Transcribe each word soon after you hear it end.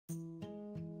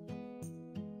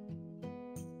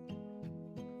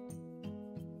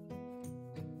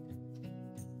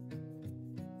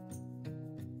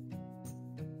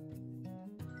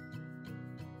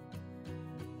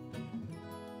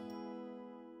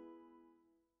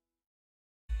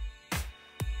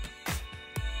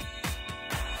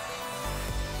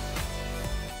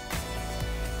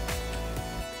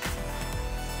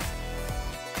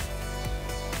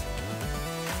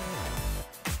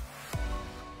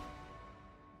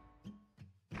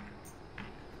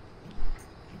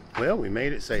Well, we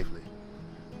made it safely.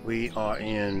 We are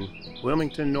in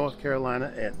Wilmington, North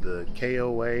Carolina at the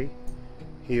KOA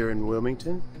here in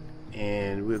Wilmington,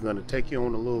 and we're going to take you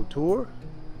on a little tour.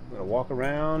 We're going to walk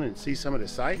around and see some of the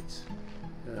sights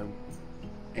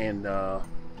and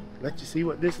let you see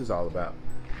what this is all about.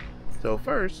 So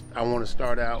first, I want to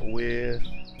start out with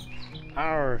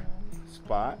our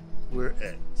spot. We're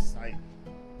at site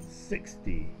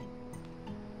 60,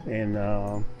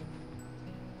 and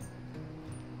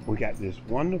we got this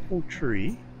wonderful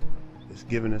tree that's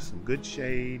giving us some good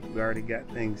shade. We already got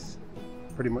things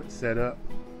pretty much set up.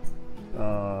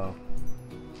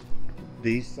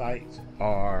 These sites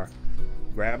are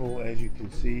gravel, as you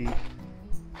can see,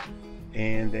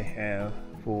 and they have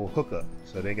full hookup.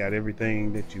 So they got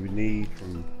everything that you would need,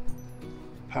 from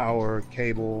power,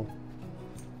 cable,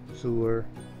 sewer.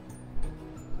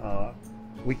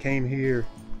 We came here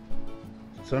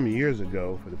some years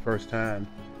ago for the first time.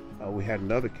 We had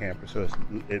another camper, so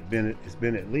it's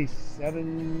been at least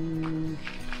seven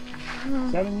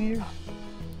years.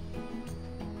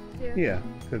 Yeah,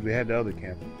 because we had the other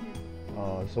camper.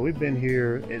 So we've been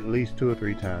here at least 2 or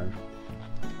 3 times.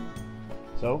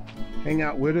 So hang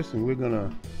out with us, and we're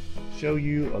gonna show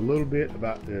you a little bit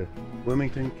about the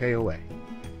Wilmington KOA.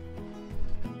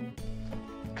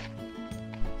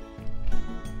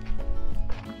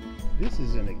 This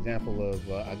is an example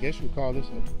of, I guess you would call this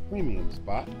a premium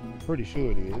spot. I'm pretty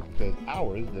sure it is, because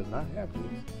ours does not have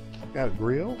this. Got a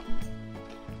grill,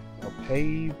 a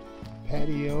paved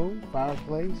patio,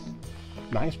 fireplace,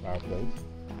 nice fireplace,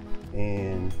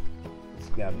 and it's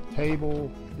got a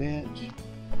table, bench,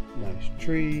 nice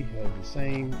tree, has the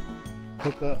same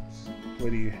hookups,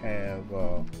 whether you have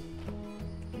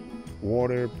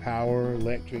water, power,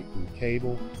 electric, and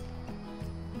cable,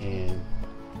 and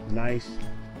nice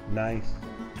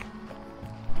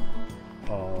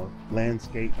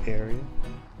landscape area.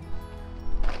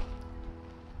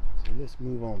 So let's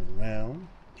move on around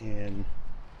and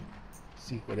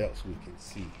see what else we can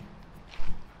see.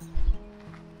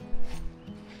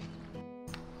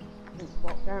 Just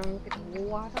walk down and look at the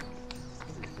water.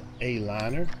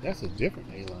 A-liner. That's a different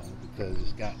A-liner because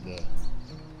it's got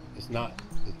it's not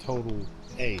the total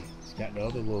A. It's got the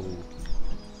other little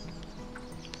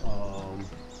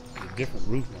the different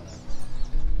roof line.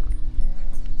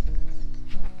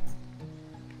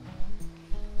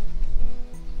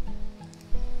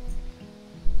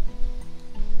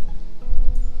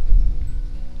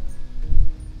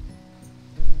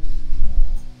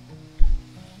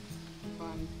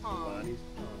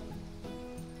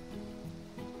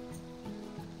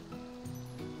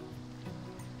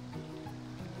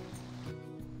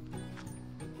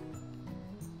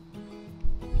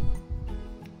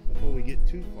 Before we get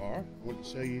too far, I want to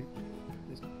show you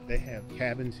this. They have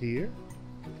cabins here,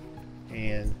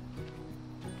 and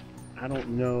I don't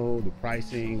know the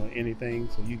pricing or anything,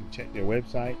 so you can check their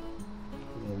website.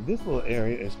 And this little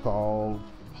area is called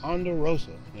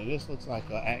Ponderosa. Now this looks like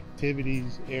an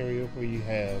activities area where you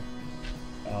have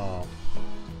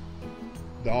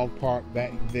dog park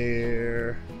back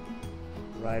there,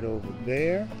 right over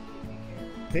there,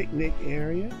 picnic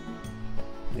area,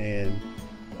 and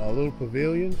a little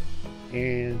pavilion,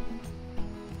 and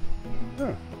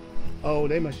oh,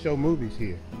 they must show movies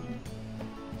here.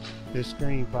 This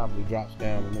screen probably drops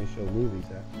down when they show movies,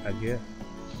 I guess.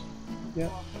 Yeah.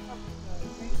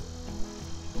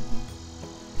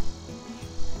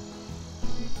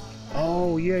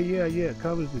 Oh, yeah, it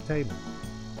covers the table.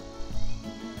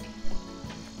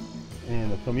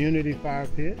 And a community fire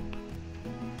pit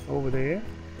over there.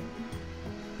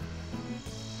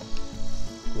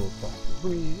 Go across the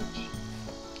bridge.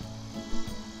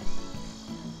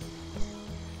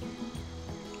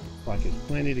 Like it's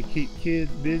plenty to keep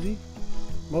kids busy.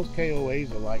 Most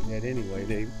KOAs are like that anyway.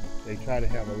 They try to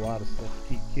have a lot of stuff to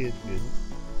keep kids busy.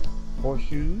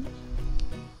 Horseshoes.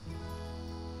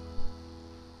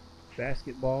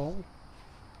 Basketball.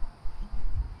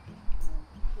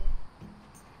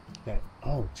 That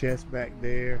chess back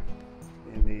there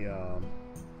in the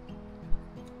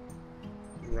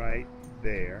right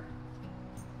there.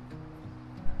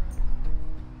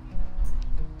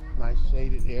 Nice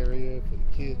shaded area for the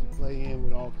kids to play in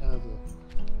with all kinds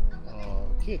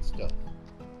of kid stuff.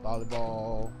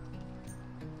 Volleyball,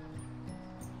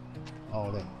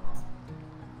 all that.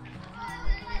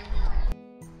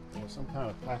 Or some kind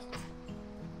of plastic.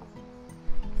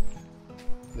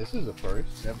 This is a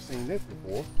first, never seen this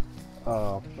before.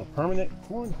 A permanent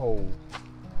cornhole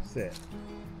set.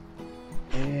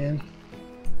 And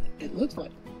it looks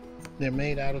like they're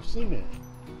made out of cement.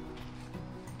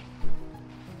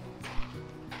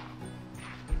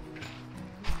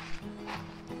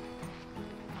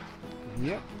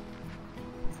 Yep.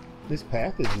 This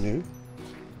path is new,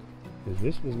 because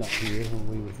this was not here when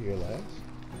we were here last.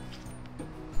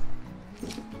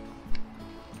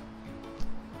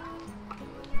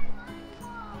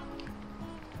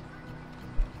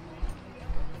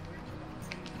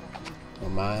 Oh,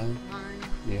 mine? Mine.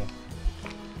 Yeah.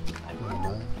 Oh,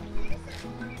 mine.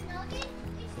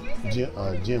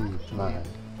 Jim, mine.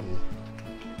 Yeah.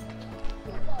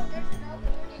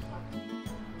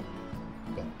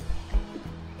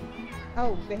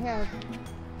 Oh, they have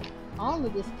all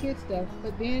of this kid stuff,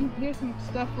 but then here's some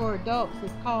stuff for adults.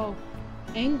 It's called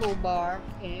angle bar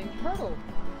and hurdle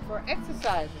for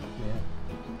exercising. Yeah.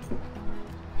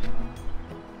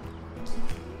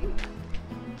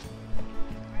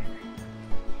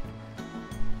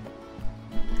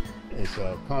 It's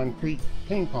a concrete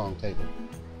ping pong table.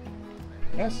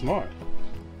 That's smart.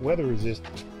 Weather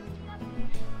resistant.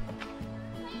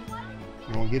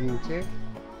 You want to get in the chair?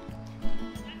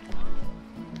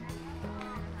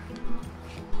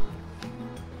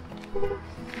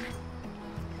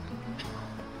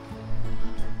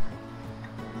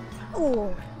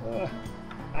 Oh.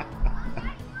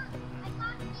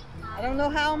 I don't know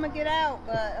how I'm gonna get out,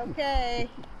 but okay.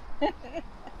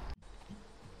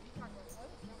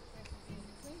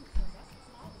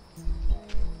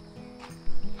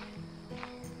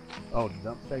 Oh, the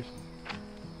dump station.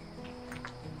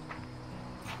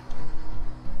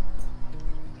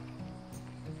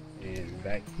 And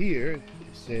back here it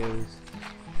says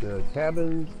the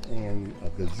cabins and a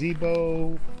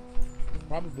gazebo,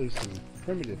 probably some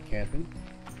primitive camping,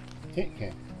 tent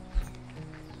camping.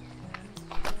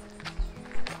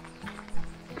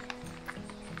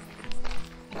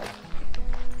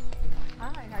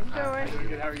 Hi, how you doing?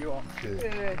 Good, how are you all?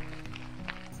 Good.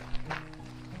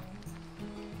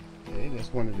 Okay,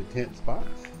 that's one of the tent spots.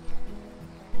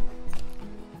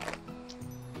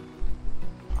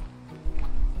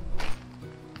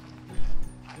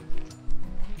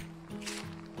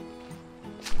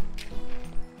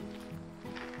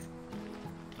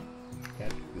 Got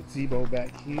the gazebo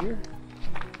back here.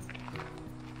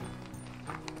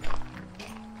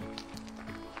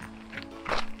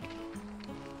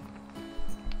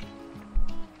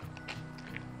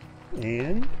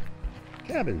 And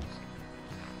cabins.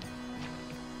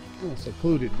 Oh,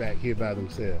 secluded back here by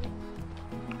themselves.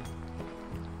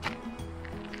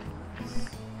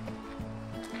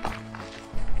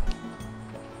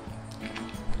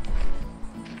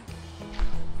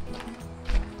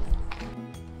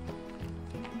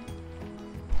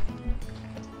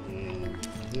 And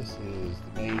this is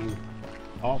the main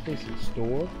office and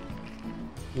store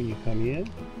when you come in.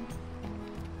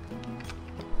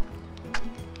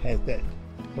 Has that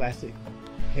classic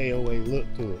KOA look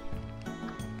to it.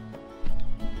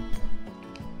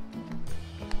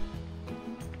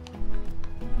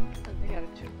 They got a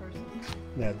two-person.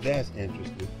 Now that's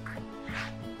interesting.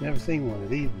 Never seen one of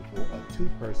these before. A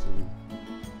two-person,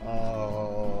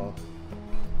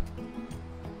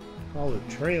 called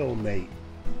a trail mate.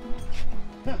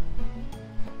 Huh.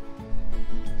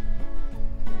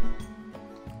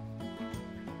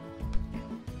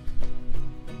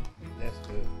 That's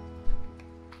the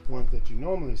ones that you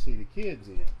normally see the kids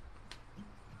in.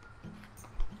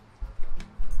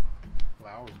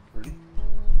 Flowers are pretty.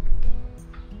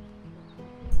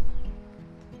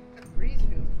 The breeze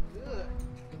feels good.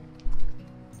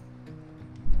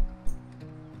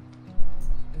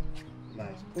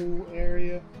 Nice pool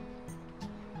area.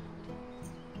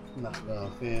 Not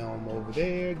gonna film over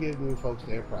there, giving the folks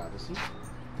their privacy,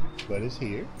 but it's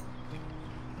here.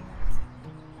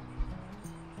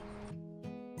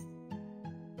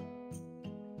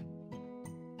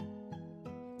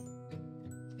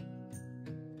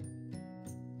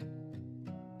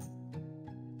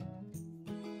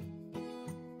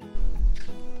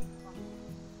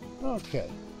 Okay,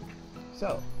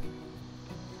 so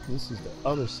this is the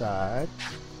other side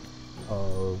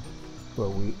of where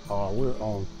we are. We're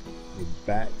on the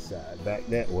back side, back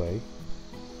that way.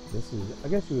 This is, I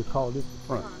guess you would call this the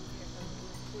front.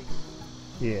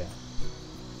 Yeah.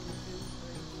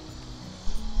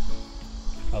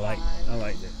 I like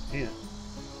that tent.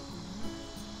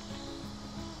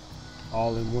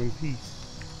 All in one piece.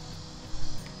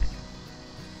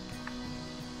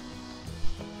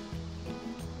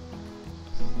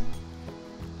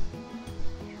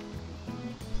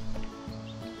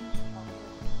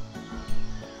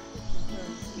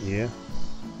 Yeah.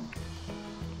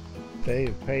 They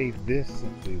have paved this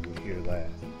since we were here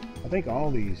last. I think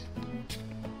all these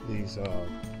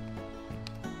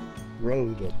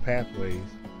roads or pathways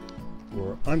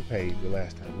were unpaved the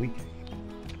last time we came.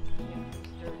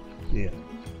 Yeah.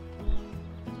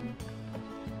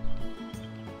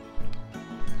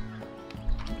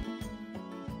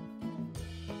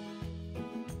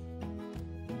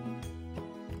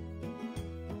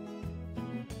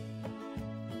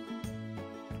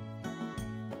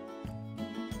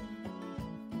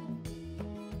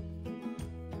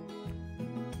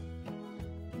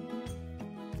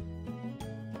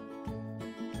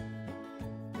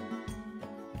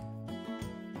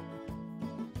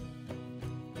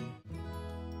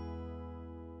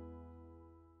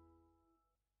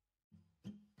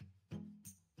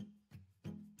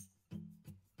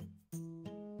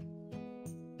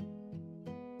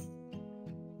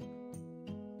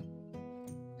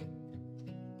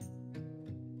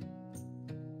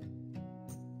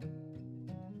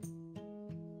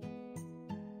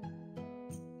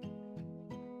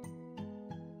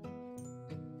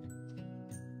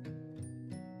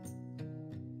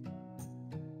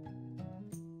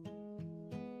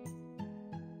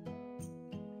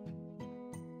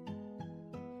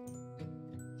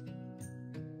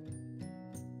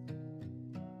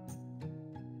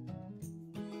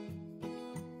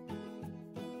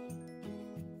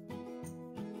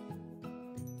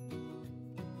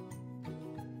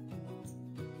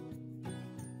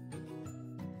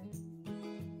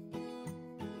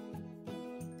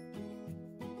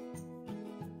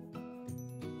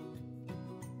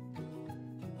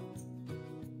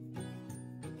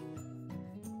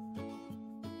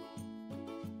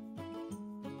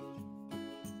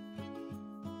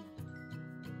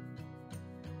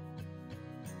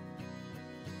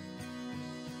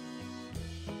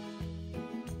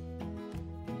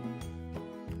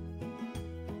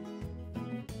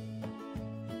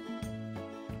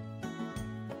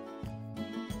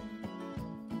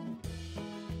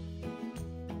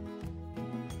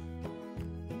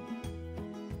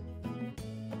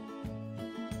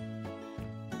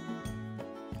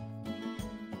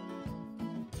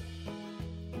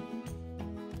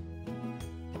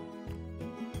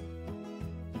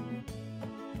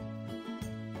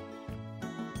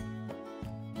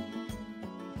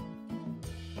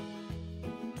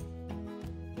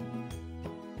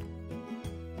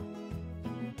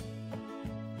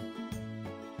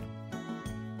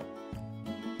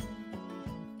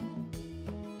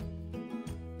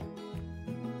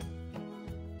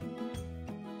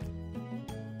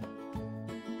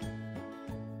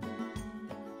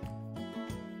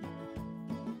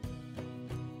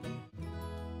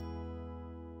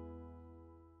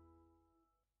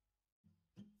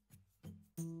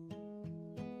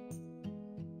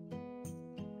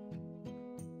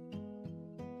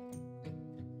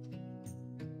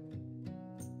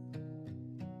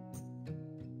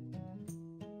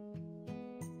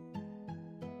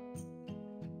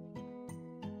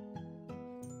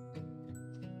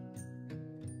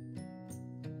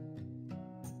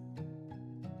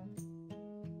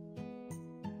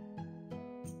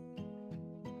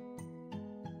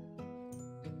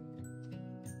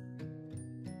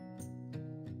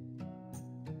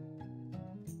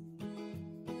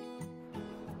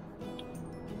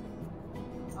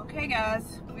 Okay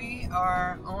guys, we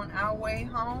are on our way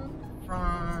home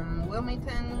from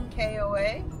Wilmington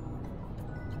KOA.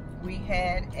 We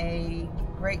had a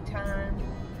great time.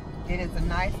 It is a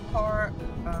nice park.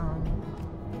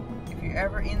 If you're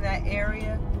ever in that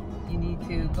area, you need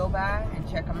to go by and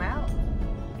check them out.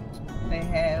 They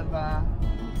have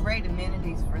great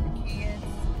amenities for the kids.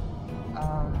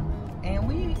 And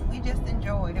we just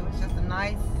enjoyed. It was just a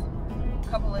nice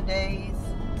couple of days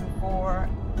before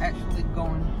actually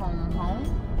going home.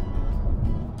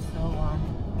 So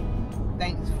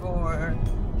thanks for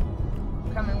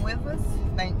coming with us.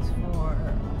 Thanks for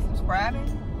subscribing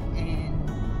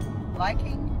and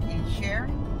liking and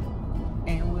sharing.